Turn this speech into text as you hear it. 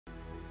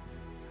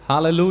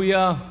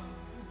Hallelujah.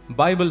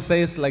 Bible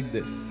says like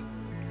this: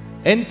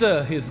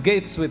 enter his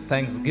gates with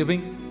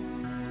thanksgiving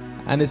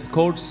and his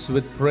courts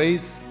with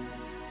praise.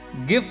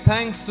 Give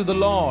thanks to the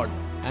Lord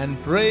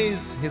and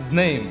praise his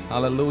name.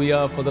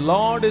 Hallelujah. For the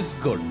Lord is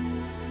good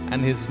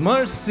and his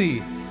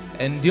mercy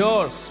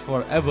endures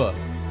forever.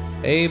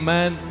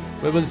 Amen.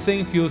 We will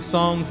sing few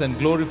songs and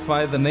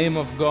glorify the name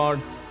of God.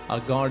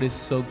 Our God is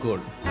so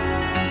good.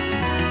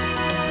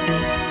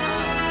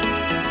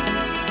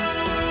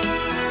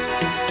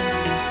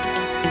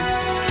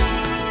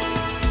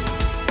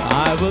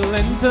 I will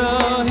enter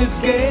his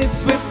gates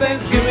with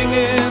thanksgiving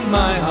in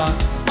my heart.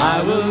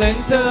 I will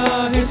enter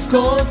his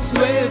courts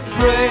with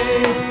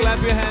praise.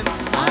 Clap your hands.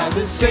 I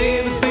will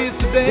say this is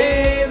the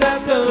day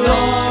that the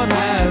Lord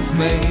has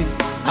made.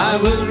 I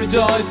will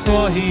rejoice,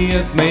 for he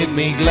has made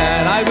me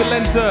glad. I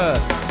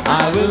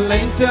will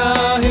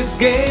enter his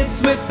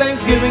gates with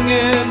thanksgiving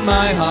in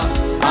my heart.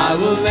 I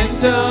will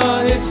enter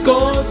his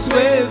courts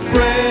with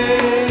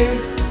praise.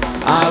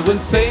 I will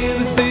say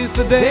this is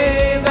the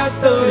day that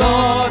the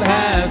Lord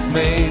has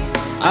made.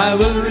 I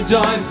will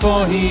rejoice,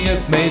 for he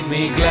has made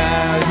me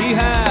glad. He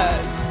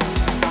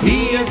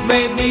has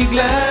made me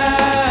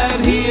glad.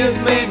 He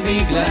has made me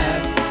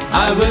glad.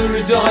 I will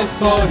rejoice,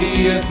 for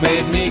he has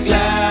made me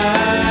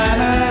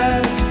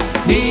glad.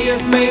 He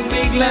has made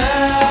me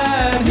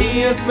glad.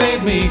 He has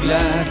made me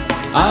glad.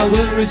 I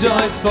will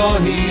rejoice, for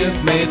he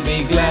has made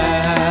me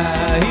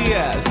glad.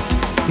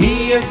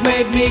 He has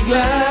made me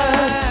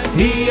glad.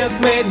 He has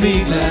made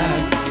me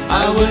glad.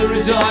 I will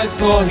rejoice,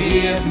 for he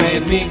has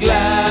made me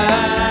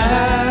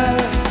glad.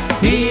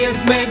 He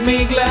has made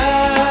me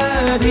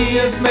glad. He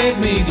has made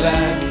me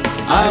glad.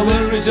 I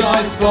will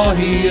rejoice, for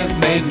he has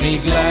made me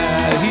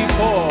glad.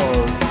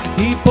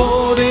 He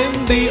poured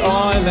in the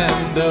oil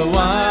and the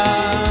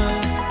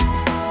wine,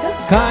 the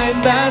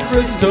kind that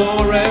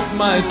restoreth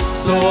my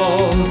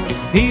soul.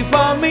 He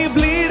found me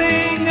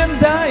bleeding and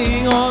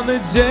dying on the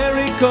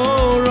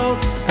Jericho road,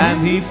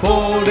 and he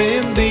poured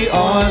in the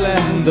oil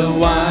and the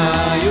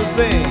wine. You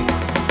sing.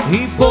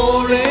 He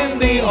poured in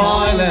the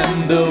oil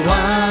and the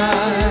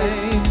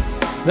wine,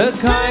 the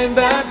kind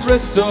that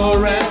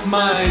restoreth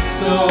my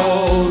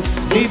soul.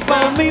 He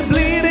found me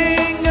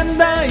bleeding and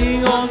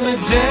dying on the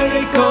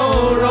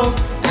Jericho road,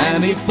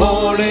 and he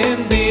poured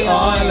in the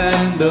oil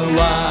and the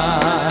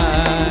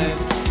wine.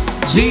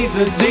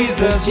 Jesus,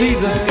 Jesus,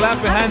 Jesus,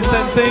 clap your hands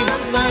and sing.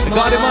 I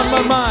got him on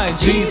my mind.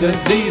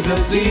 Jesus,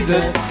 Jesus,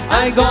 Jesus,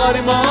 I got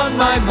him on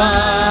my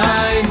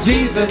mind.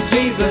 Jesus,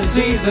 Jesus,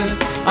 Jesus,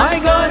 I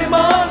got him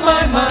on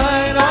my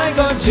mind. I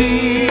got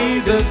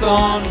Jesus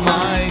on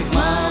my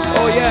mind.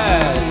 Oh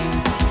yes.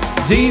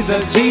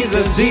 Jesus,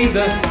 Jesus,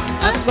 Jesus,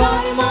 I've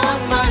got him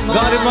on my mind.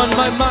 got him on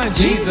my mind.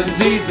 Jesus,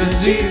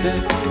 Jesus,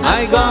 Jesus,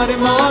 I got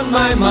him on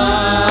my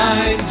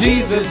mind.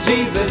 Jesus,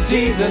 Jesus,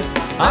 Jesus,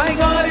 I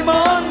got him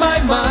on my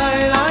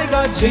mind. I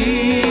got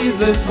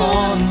Jesus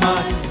on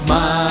my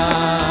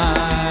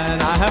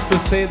mind. I have to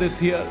say this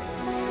here.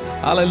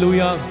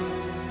 Hallelujah.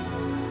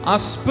 Our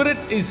spirit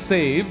is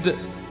saved,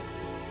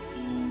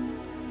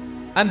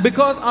 and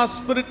because our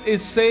spirit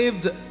is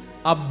saved,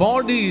 our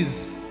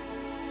bodies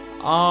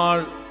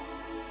are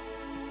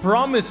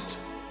promised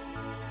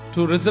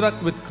to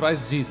resurrect with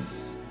Christ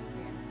Jesus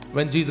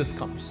when Jesus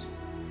comes.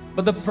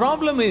 But the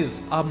problem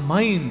is our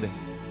mind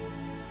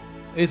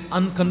is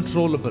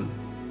uncontrollable.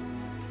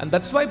 And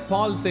that's why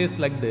Paul says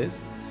like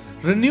this: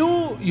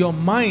 renew your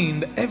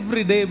mind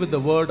every day with the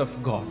word of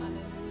God.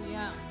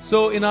 Hallelujah.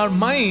 So in our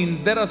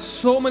mind there are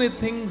so many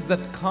things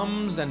that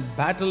comes and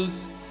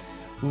battles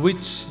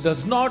which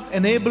does not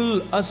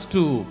enable us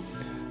to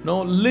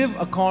live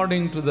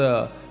according to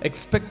the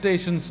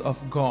expectations of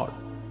God.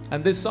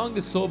 And this song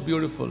is so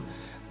beautiful.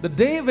 The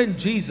day when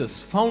Jesus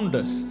found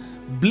us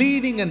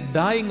bleeding and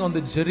dying on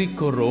the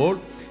Jericho road,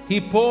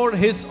 he poured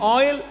his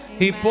oil,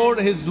 he poured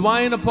his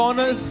wine upon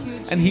us,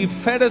 and he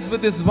fed us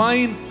with his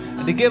wine,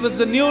 and he gave us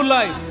a new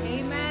life.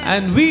 Amen.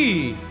 And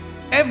we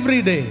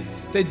every day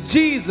say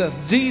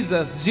Jesus,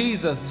 Jesus,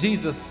 Jesus,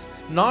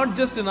 Jesus, not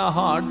just in our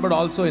heart but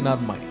also in our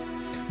minds,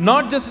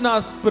 not just in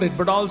our spirit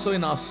but also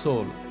in our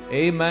soul.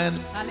 Amen.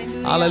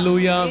 Hallelujah.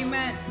 Hallelujah.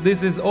 Amen.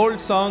 This is old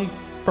song.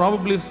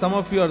 Probably some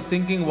of you are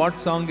thinking, what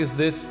song is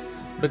this?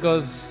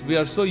 Because we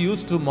are so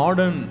used to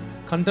modern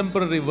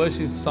contemporary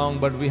worship song,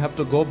 but we have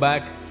to go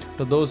back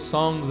to those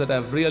songs that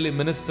have really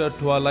ministered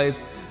to our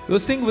lives. You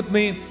sing with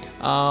me.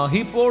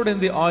 He poured in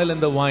the oil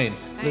and the wine.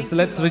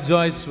 Let's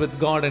rejoice with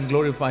God and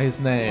glorify his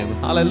name.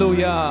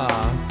 Hallelujah.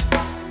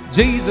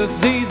 Jesus,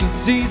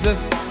 Jesus,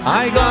 Jesus,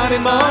 I got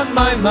him on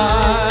my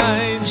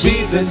mind.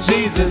 Jesus,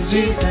 Jesus,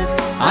 Jesus,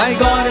 I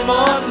got him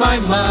on my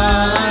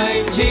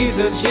mind.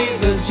 Jesus,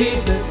 Jesus,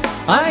 Jesus,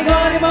 I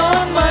got him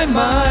on my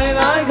mind.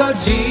 I got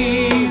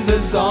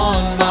Jesus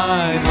on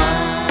my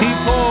mind.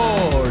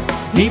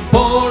 He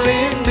poured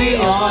in the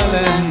oil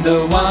and the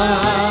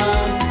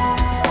wine,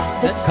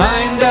 the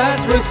kind that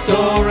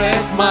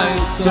restoreth my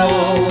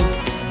soul.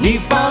 He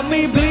found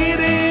me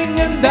bleeding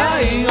and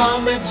dying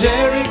on the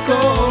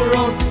Jericho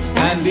road,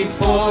 and he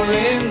poured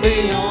in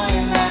the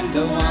oil and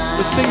the wine.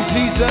 We sing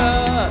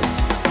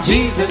Jesus,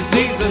 Jesus,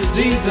 Jesus,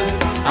 Jesus,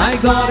 I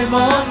got him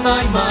on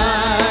my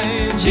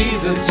mind.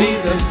 Jesus,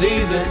 Jesus,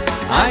 Jesus,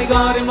 I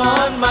got him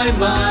on my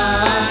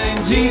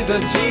mind.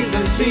 Jesus,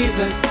 Jesus,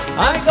 Jesus,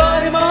 I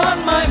got him on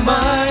my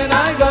mind.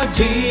 I got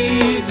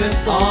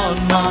Jesus on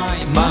my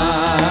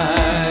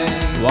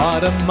mind.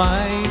 What a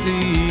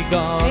mighty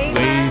God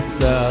we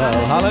serve.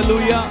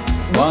 Hallelujah.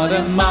 What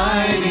a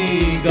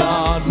mighty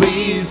God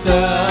we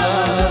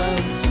serve.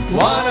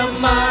 What a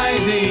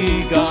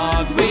mighty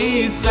God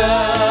we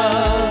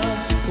serve.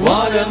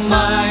 What a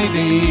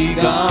mighty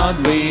God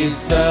we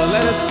serve.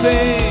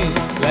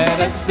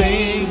 Let us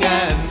sing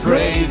and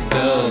praise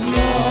the Lord.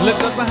 Just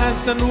lift up our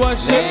hands and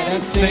worship. Let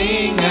us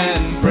sing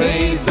and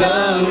praise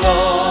the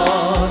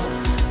Lord.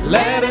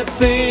 Let us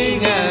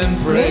sing and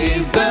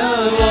praise the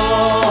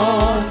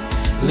Lord.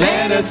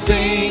 Let us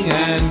sing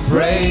and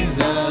praise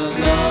the Lord.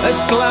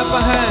 Let's clap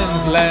our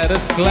hands. Let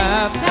us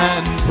clap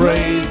and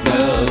praise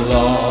the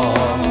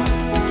Lord.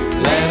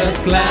 Let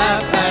us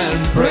clap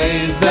and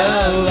praise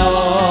the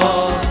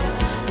Lord.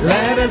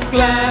 Let us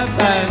clap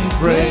and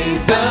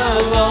praise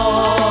the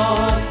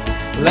Lord.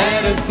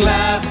 Let us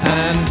clap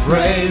and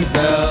praise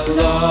the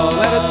Lord.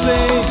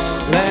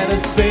 Let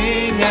us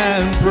sing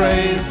and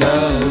praise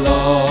the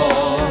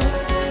Lord.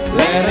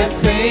 Let us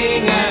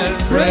sing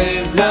and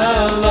praise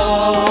the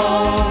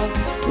Lord.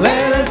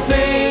 Let us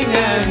sing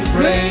and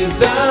praise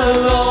the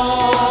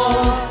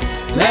Lord.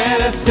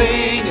 Let us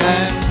sing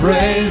and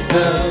praise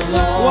the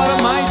Lord. What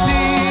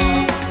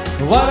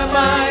a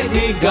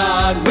mighty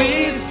God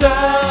we serve.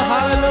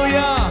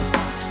 Hallelujah.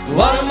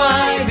 What a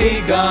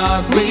mighty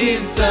God we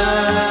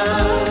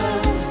serve.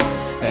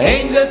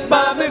 Angels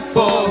bow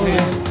before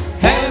him,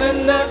 heaven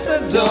and earth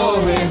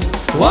adore him.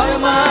 What a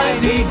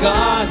mighty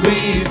God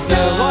we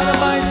serve. What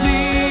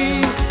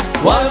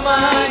a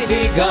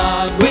mighty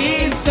God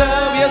we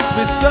serve. Yes,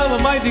 we serve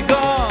a mighty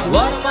God.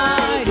 What a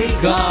mighty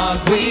God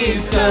we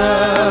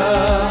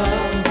serve.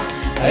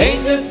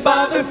 Angels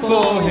bow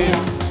before him,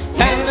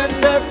 heaven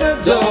and earth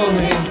adore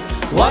him.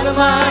 What a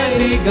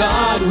mighty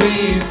God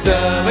we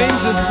serve.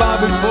 Angels bow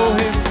before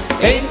him.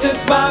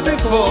 Angels bow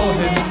before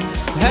him.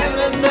 Heaven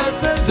and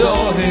earth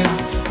adore him.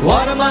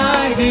 What a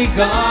mighty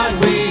God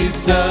we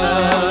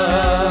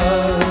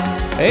serve.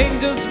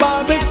 Angels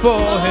bow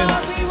before him.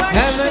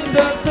 Heaven and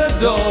earth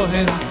adore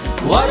him.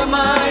 What a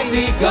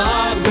mighty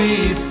God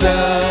we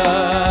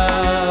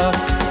serve.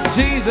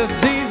 Jesus,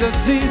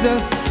 Jesus,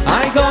 Jesus,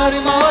 I got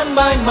him on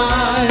my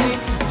mind.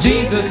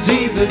 Jesus,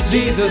 Jesus,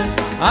 Jesus,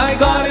 I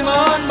got him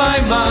on my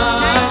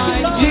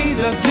mind.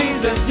 Jesus,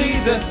 Jesus,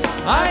 Jesus,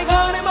 I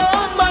got him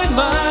on my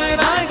mind.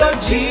 I got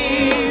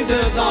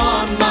Jesus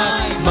on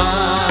my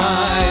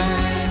mind.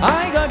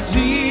 I got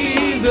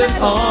Jesus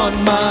on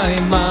my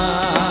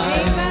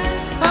mind.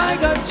 I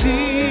got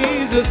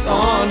Jesus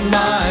on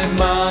my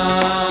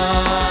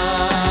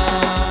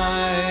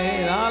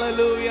mind.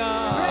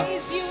 Hallelujah.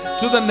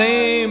 To the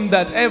name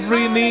that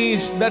every knee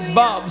that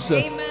bows.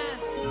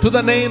 To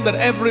the name that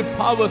every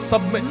power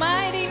submits.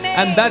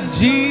 And that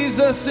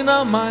Jesus in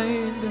our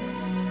mind,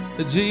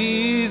 the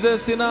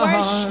Jesus in our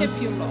hearts.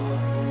 Worship you, Lord.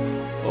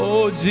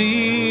 Oh,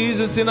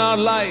 Jesus in our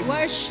lives.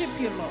 Worship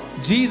you, Lord.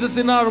 Jesus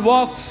in our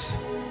walks.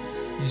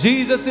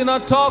 Jesus in our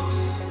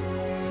talks.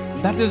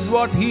 That is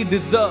what he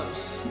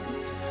deserves.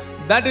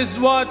 That is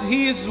what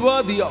he is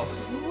worthy of.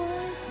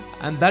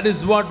 And that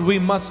is what we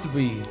must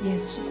be.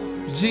 Yes,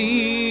 Lord.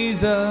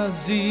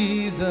 Jesus,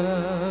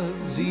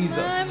 Jesus,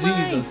 Jesus,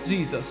 Jesus,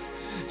 Jesus.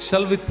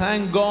 Shall we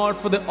thank God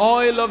for the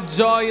oil of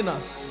joy in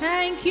us?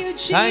 Thank you,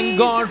 Jesus. Thank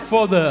God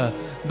for the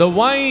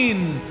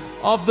wine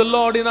of the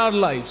Lord in our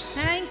lives.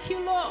 Thank you,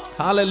 Lord.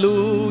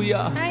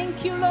 Hallelujah.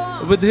 Thank you,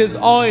 Lord. With his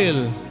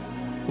oil,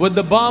 with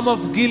the balm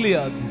of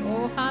Gilead,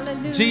 Oh,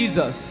 hallelujah.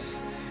 Jesus,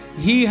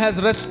 he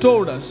has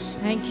restored us.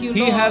 Thank you,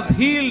 He Lord. has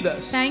healed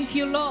us. Thank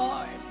you,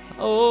 Lord.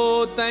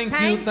 Oh, thank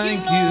you,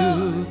 thank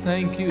you,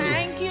 thank you.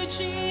 Thank you,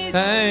 Jesus.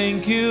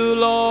 Thank you,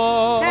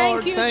 Lord.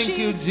 Thank you, Thank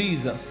you, Jesus.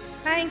 Jesus.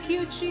 Thank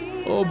you,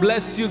 Jesus. Oh,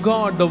 bless you,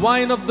 God. The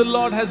wine of the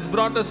Lord has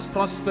brought us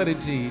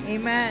prosperity.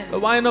 Amen. The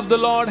wine of the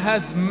Lord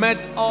has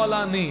met all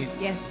our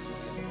needs.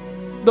 Yes.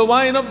 The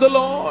wine of the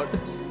Lord.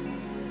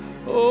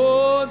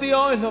 Oh, the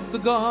oil of the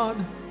God.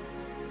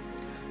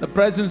 The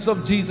presence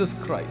of Jesus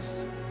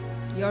Christ.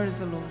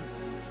 Yours alone.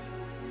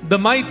 The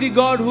mighty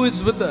God who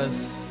is with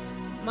us.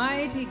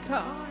 Mighty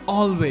God.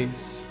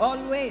 Always.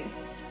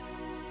 Always.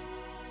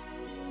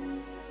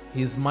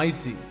 He is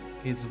mighty.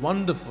 He is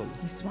wonderful.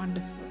 He's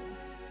wonderful.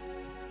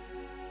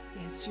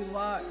 Yes, you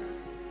are.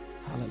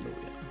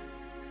 Hallelujah.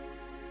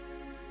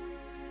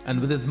 And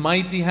with his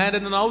mighty hand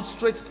and an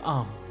outstretched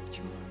arm,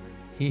 You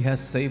are. he has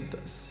saved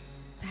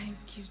us.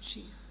 Thank you,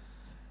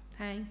 Jesus.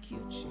 Thank you,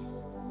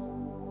 Jesus.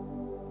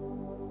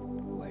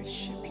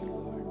 Worship you,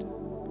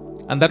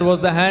 Lord. And that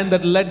was the hand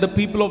that led the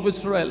people of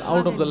Israel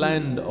out of the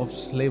land of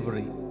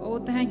slavery. Oh,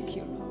 thank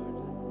you,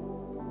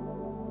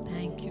 Lord.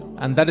 Thank you, Lord.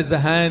 And that is the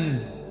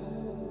hand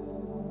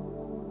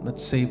that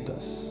saved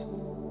us.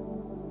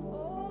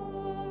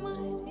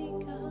 Almighty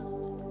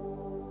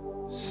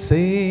God.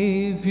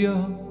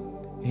 Savior,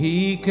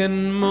 he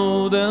can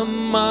move the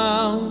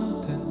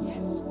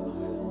mountains,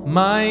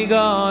 My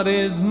God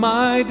is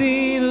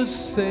mighty to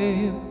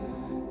save.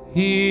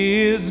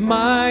 He is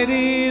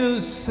mighty to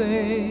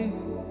save.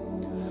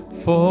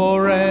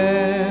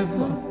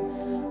 Forever,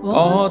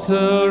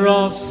 author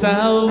of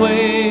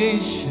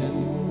salvation.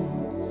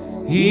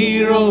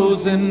 He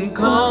rose and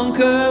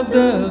conquered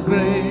the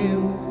grave.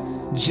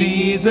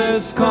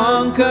 Jesus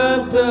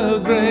conquered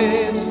the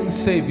grave.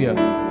 Savior,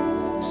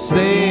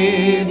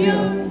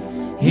 Savior,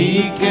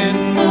 He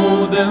can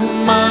move the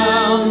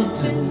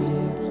mountains.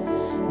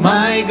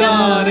 My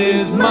God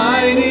is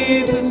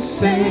mighty to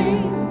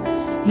save.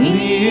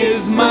 He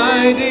is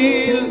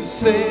mighty to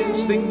save.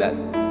 Sing that.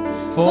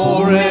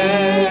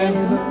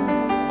 Forever,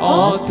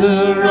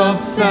 author of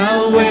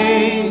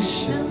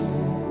salvation.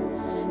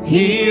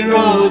 He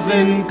rose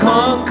and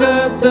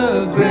conquered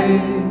the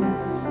grave.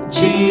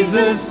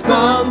 Jesus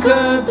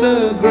conquered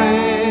the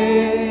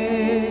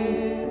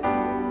grave.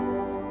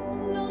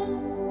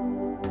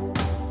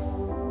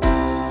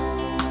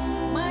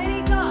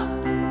 Mighty God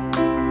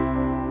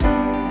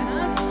and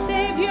our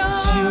Savior.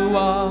 You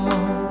are.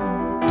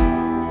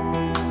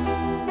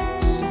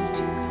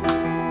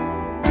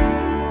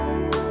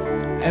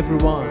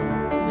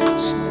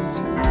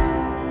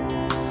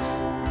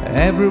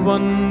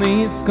 Everyone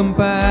needs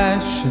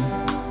compassion,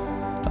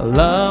 a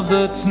love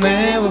that's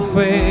never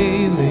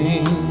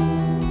failing.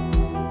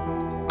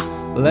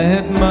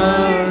 Let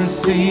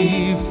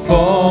mercy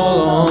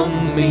fall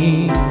on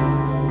me.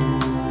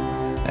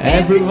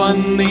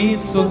 Everyone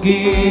needs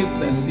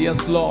forgiveness,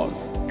 yes Lord.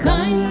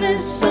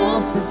 Kindness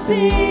of the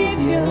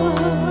Savior,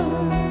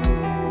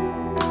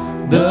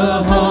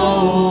 the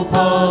hope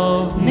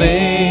of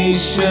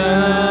nations.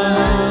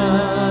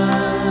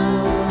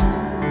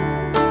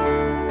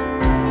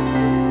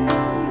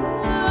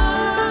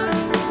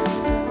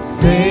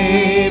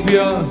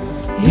 Savior,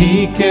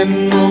 He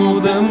can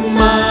move the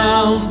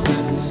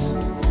mountains.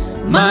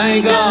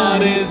 My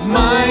God is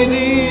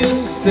mighty to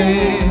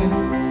save.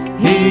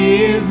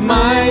 He is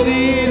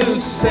mighty to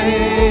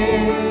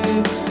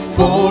save.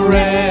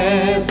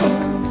 Forever,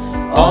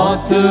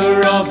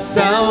 author of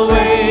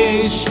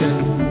salvation.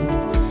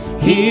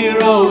 He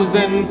rose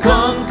and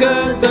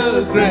conquered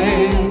the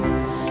grave.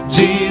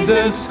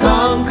 Jesus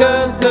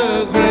conquered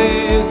the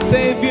grave.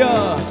 Savior,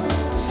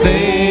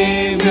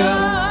 Savior,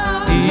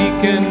 He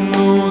can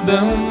move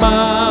the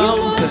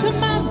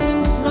mountains.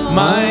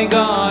 My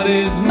God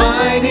is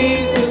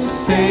mighty to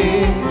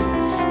save.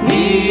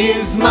 He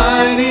is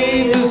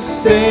mighty to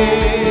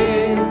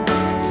save.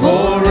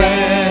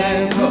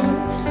 Forever,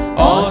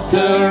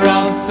 author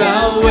of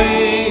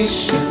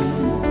salvation.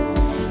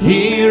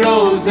 He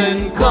rose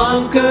and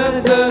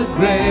conquered the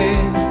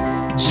grave.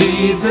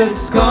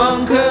 Jesus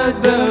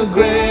conquered the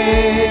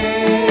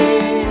grave.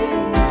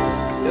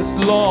 Yes,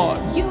 Lord.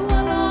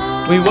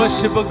 We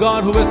worship a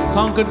God who has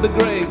conquered the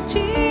grave.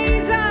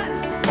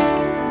 Jesus.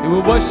 We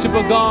will worship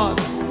a God.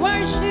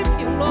 Worship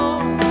you,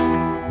 Lord.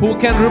 Who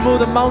can remove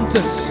the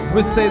mountains.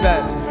 We say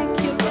that. Thank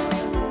you,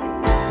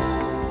 Lord.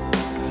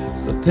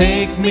 So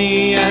take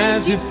me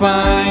as you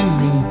find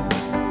me.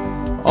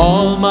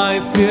 All my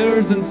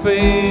fears and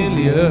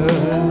failures.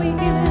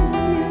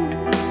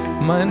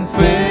 And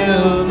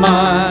fill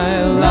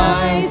my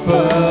life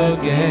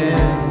again.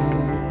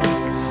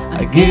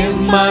 I give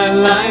my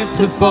life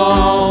to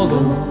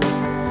follow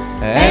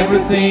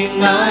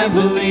everything I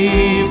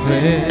believe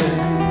in.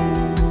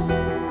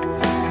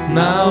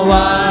 Now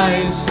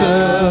I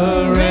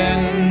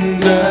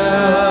surrender.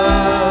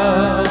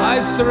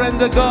 I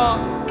surrender, God.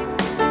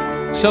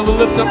 Shall we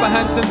lift up our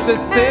hands and say,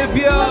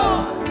 Savior,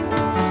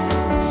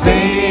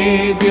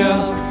 Savior,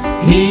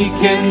 He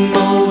can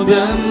move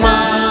the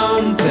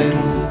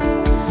mountains.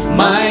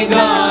 My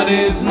God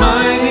is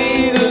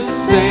mighty to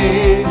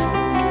save.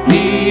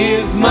 He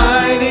is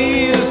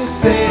mighty to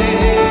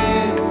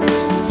save.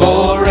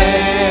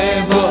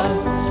 Forever,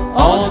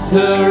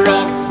 author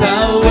of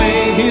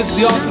salvation. He is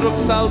the author of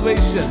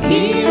salvation.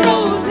 He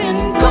rose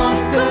and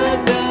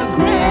conquered the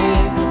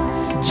grave.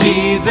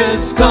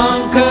 Jesus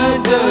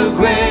conquered the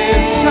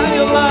grave. Shine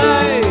your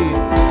light.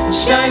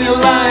 Shine your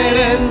light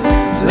and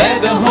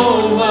let the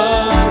whole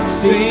world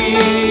see.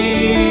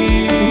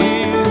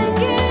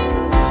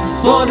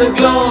 For the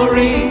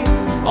glory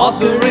of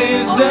the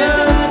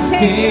risen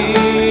King.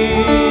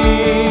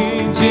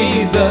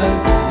 Jesus,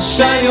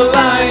 shine your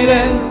light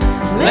and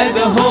let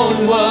the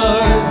whole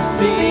world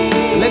see.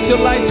 Let your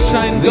light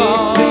shine,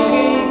 God.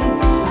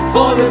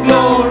 For the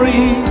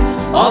glory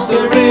of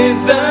the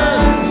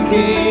risen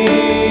King.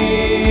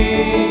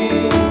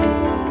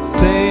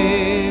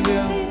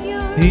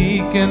 Savior, He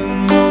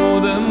can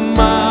move the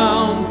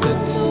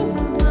mountains.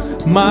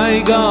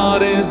 My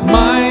God is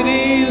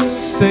mighty to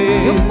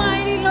save.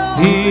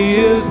 He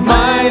is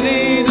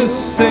mighty to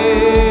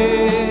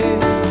save.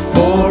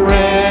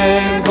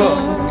 Forever,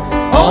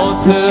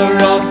 author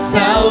of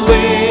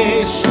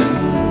salvation.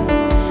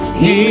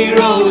 He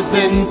rose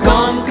and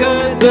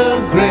conquered the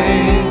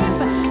grave.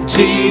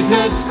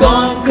 Jesus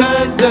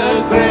conquered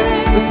the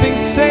grave. We sing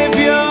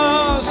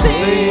Savior,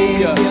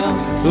 Savior.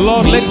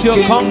 Lord, let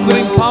your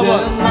conquering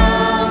power,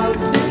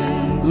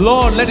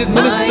 Lord, let it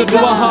minister to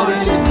our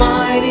hearts. is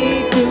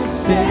mighty to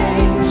save.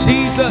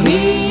 Jesus,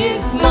 He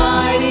is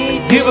mighty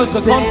to give us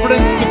the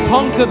confidence to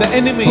conquer the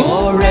enemy,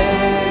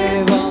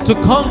 forever. to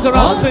conquer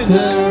our sins,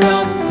 Author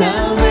of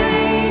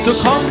salvation. to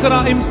conquer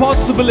our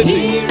impossibilities.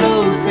 He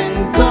rose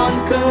and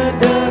conquered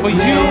the For you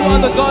grave. are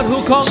the God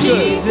who conquers.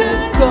 Jesus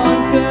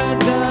conquered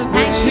the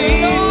grave.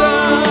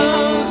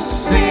 Jesus,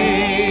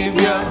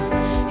 Savior,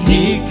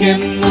 He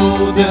can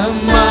move the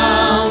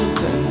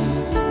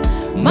mountains.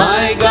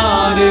 My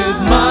God is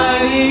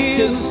mighty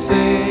to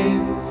save.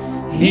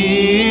 He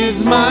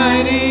is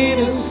mighty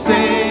to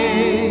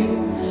save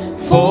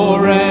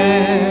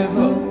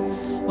forever.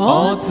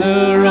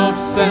 Author of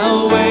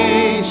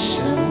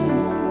salvation,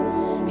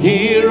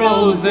 He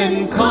rose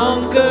and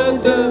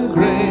conquered the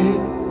grave.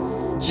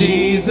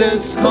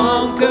 Jesus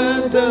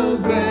conquered the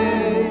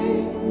grave.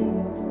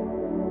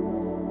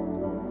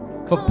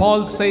 For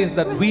Paul says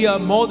that we are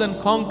more than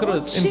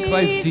conquerors in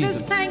Christ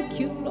Jesus. Thank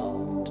you,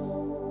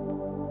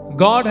 Lord.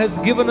 God has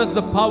given us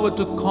the power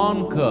to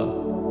conquer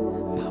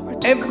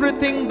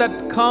everything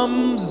that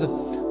comes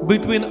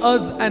between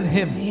us and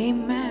Him.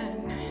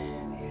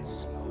 Amen.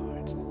 Yes,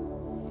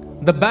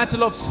 Lord. The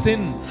battle of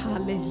sin,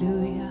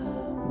 Hallelujah.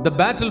 the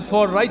battle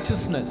for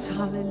righteousness,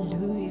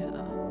 Hallelujah.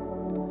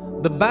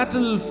 the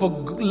battle for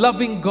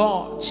loving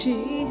God,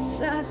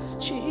 Jesus,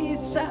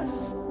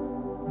 Jesus.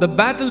 the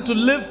battle to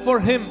live for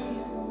Him.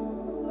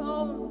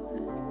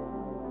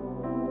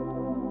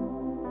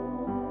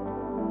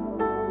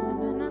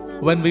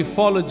 When we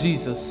follow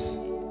Jesus,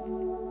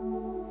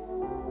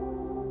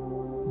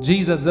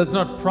 Jesus does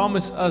not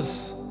promise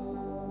us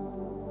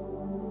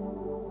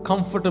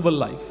comfortable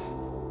life,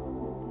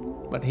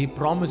 but He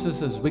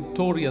promises us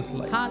victorious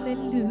life.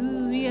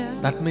 Hallelujah.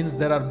 That means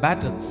there are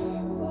battles,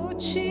 Oh,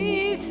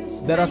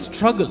 Jesus. there are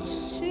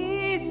struggles,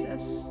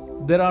 Jesus.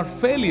 there are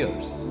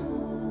failures,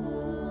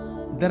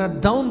 there are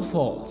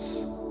downfalls.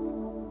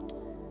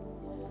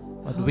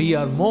 But we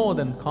are more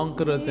than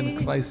conquerors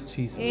in Christ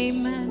Jesus.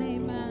 Amen.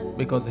 Amen.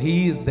 Because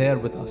He is there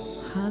with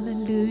us.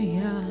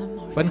 Hallelujah.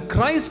 When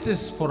Christ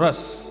is for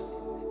us,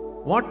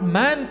 what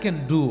man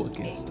can do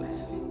against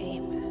us?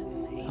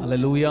 Amen.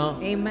 Hallelujah.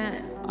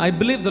 Amen. I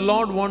believe the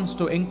Lord wants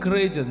to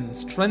encourage and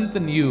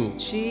strengthen you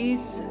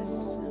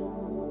Jesus.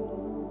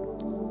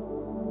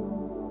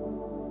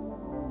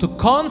 to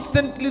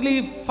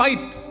constantly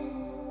fight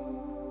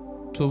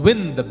to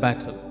win the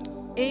battle,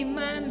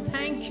 Amen.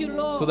 Thank you,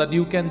 Lord. so that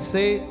you can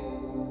say,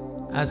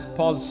 as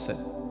Paul said,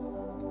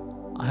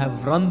 I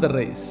have run the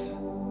race,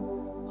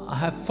 I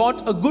have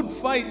fought a good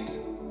fight.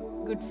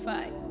 Good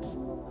fight.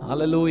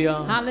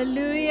 Hallelujah.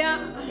 Hallelujah.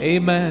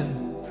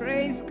 Amen.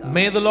 Praise God.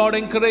 May the Lord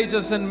encourage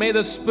us and may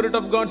the Spirit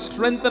of God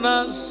strengthen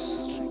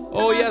us.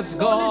 Oh yes,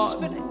 Holy God.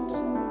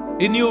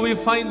 Spirit. In you we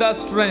find our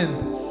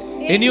strength.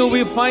 In you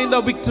we find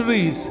our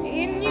victories.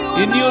 In you,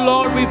 In you,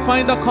 Lord, we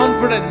find our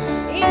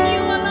confidence. In you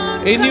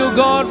alone. In you,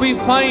 God, we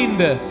find,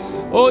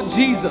 oh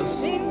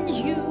Jesus, In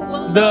you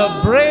alone.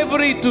 the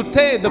bravery to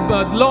take,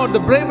 Lord, the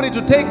bravery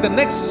to take the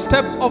next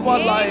step of our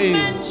Amen,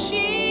 lives.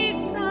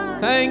 Jesus.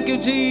 Thank you,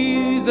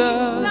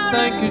 Jesus.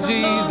 Thank you,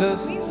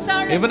 Jesus.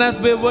 Even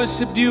as we have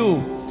worshipped you,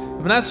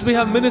 even as we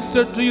have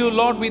ministered to you,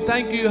 Lord, we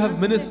thank you, you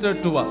have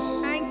ministered to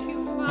us. Thank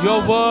you, Father.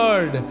 Your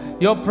word,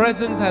 your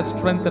presence has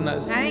strengthened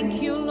us. Thank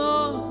you,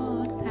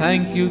 Lord.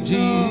 Thank you,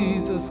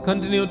 Jesus.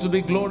 Continue to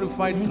be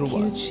glorified through Thank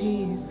you, us.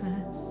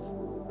 Jesus.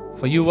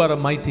 For you are a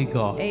mighty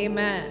God.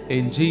 Amen.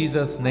 In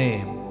Jesus'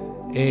 name.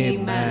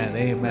 Amen.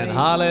 Amen. Praise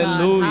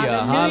Hallelujah.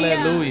 God.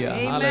 Hallelujah.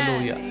 Amen.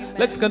 Hallelujah. Amen.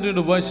 Let's continue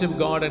to worship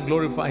God and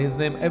glorify His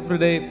name every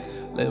day.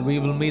 We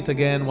will meet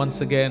again, once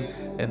again,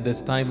 in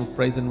this time of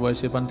praise and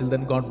worship. Until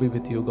then, God be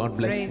with you. God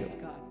bless you. Praise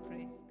God.